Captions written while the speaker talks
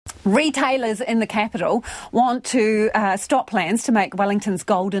Retailers in the capital want to stop plans to make Wellington's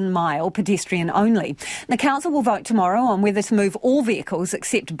Golden Mile pedestrian only. The council will vote tomorrow on whether to move all vehicles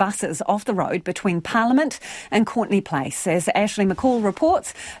except buses off the road between Parliament and Courtenay Place. As Ashleigh McCaull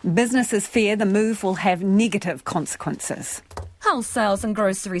reports, businesses fear the move will have negative consequences. Wholesales and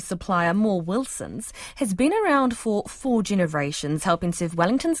grocery supplier Moore Wilson's has been around for 4 generations, helping serve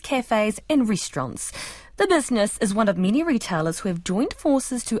Wellington's cafes and restaurants. The business is one of many retailers who have joined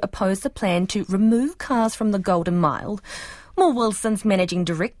forces to oppose the plan to remove cars from the Golden Mile. Moore Wilson's managing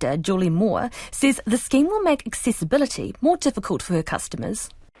director, Julie Moore, says the scheme will make accessibility more difficult for her customers.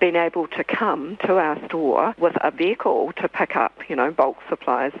 Being able to come to our store with a vehicle to pick up, bulk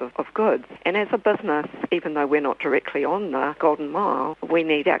supplies of goods. And as a business, even though we're not directly on the Golden Mile, we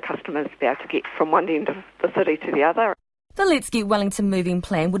need our customers to be able to get from one end of the city to the other. The Let's Get Wellington Moving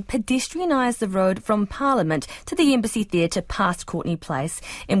plan would pedestrianise the road from Parliament to the Embassy Theatre past Courtenay Place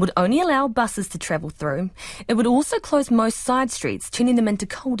and would only allow buses to travel through. It would also close most side streets, turning them into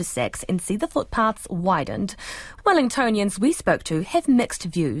cul-de-sacs and see the footpaths widened. Wellingtonians we spoke to have mixed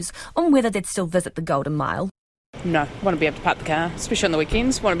views on whether they'd still visit the Golden Mile. No, want to be able to park the car, especially on the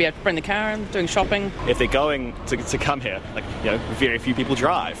weekends. Want to be able to bring the car in, doing shopping. If they're going to come here, very few people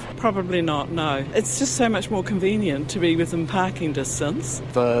drive. Probably not, no. It's just so much more convenient to be within parking distance.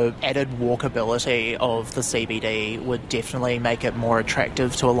 The added walkability of the CBD would definitely make it more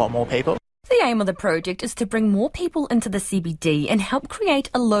attractive to a lot more people. The aim of the project is to bring more people into the CBD and help create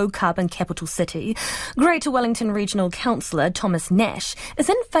a low-carbon capital city. Greater Wellington Regional Councillor Thomas Nash is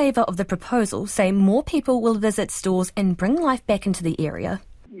in favour of the proposal, saying more people will visit stores and bring life back into the area.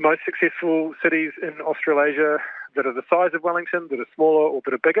 Most successful cities in Australasia that are the size of Wellington, that are smaller or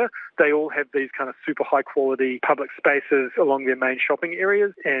that are bigger, they all have these kind of super high quality public spaces along their main shopping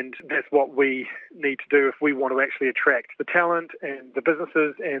areas, and that's what we need to do if we want to actually attract the talent and the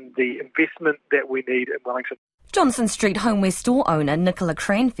businesses and the investment that we need in Wellington. Johnson Street homeware store owner Nicola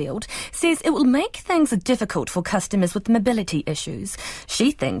Cranfield says it will make things difficult for customers with mobility issues.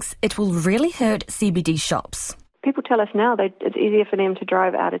 She thinks it will really hurt CBD shops. People tell us now that it's easier for them to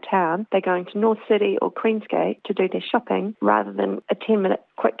drive out of town. They're going to North City or Queensgate to do their shopping rather than a 10-minute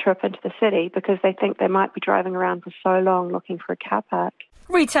quick trip into the city because they think they might be driving around for so long looking for a car park.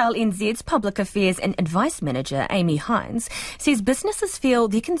 Retail NZ's Public Affairs and Advice Manager Amy Hines says businesses feel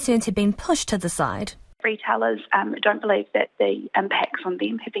their concerns have been pushed to the side. Retailers don't believe that the impacts on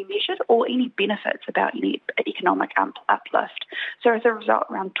them have been measured or any benefits about any economic uplift. So as a result,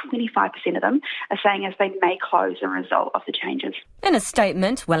 around 25% of them are saying as they may close as a result of the changes. In a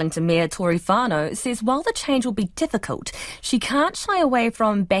statement, Wellington Mayor Tori Whanau says while the change will be difficult, she can't shy away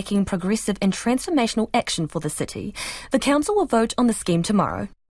from backing progressive and transformational action for the city. The council will vote on the scheme tomorrow.